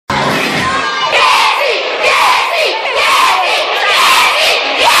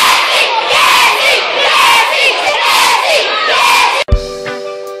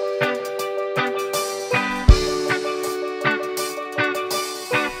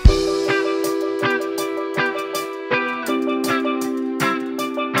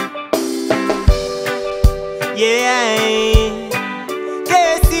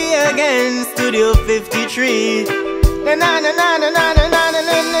Studio 53. Na na na na na na na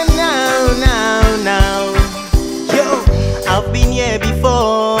na na na now. Yo, I've been here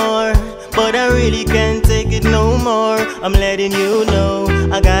before, but I really can't take it no more. I'm letting you know,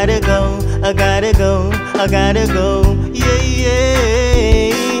 I gotta go, I gotta go, I gotta go. Yeah,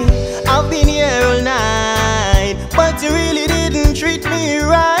 yeah. I've been here all night, but you really didn't treat me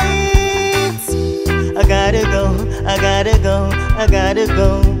right. I gotta go, I gotta go, I gotta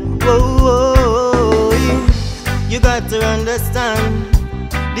go. Whoa, whoa. You got to understand,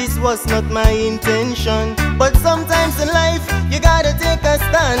 this was not my intention. But sometimes in life, you gotta take a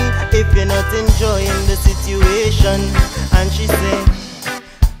stand if you're not enjoying the situation. And she said,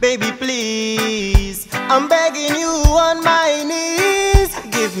 baby please, I'm begging you on my knees,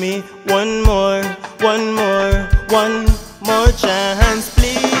 give me one more chance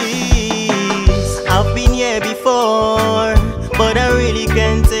please. I've been here before, but I really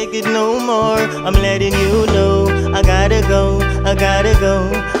can't take it no more. I'm letting you know, I gotta go, I gotta go,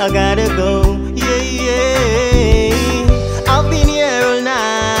 I gotta go. Yeah, yeah. I've been here all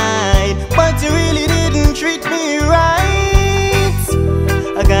night, but you really didn't treat me right.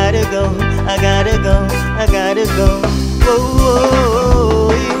 I gotta go, I gotta go, I gotta go. Whoa,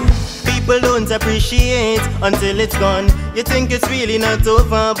 whoa. People don't appreciate until it's gone. You think it's really not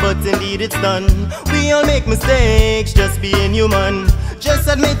over, but indeed it's done. We all make mistakes, just being human. Just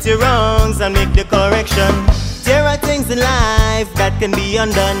admit your wrongs and make the correction. There are things in life that can be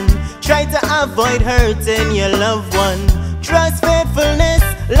undone. Try to avoid hurting your loved one. Trust, faithfulness,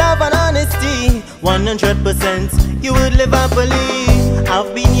 love and honesty. 100% you would live happily.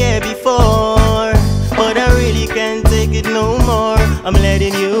 I've been here before, but I really can't take it no more. I'm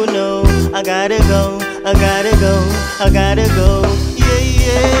letting you know, I gotta go, I gotta go, I gotta go. Yeah,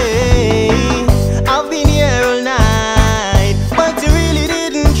 yeah. I've been here all night, but you really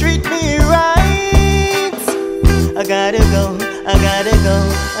didn't treat me right. I gotta go, I gotta go,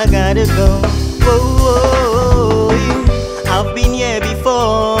 I gotta go. Whoa, whoa. I've been here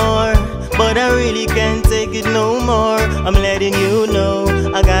before, but I really can't take it no more. I'm letting you know,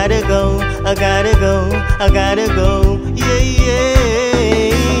 I gotta go, I gotta go, I gotta go. Yeah, yeah.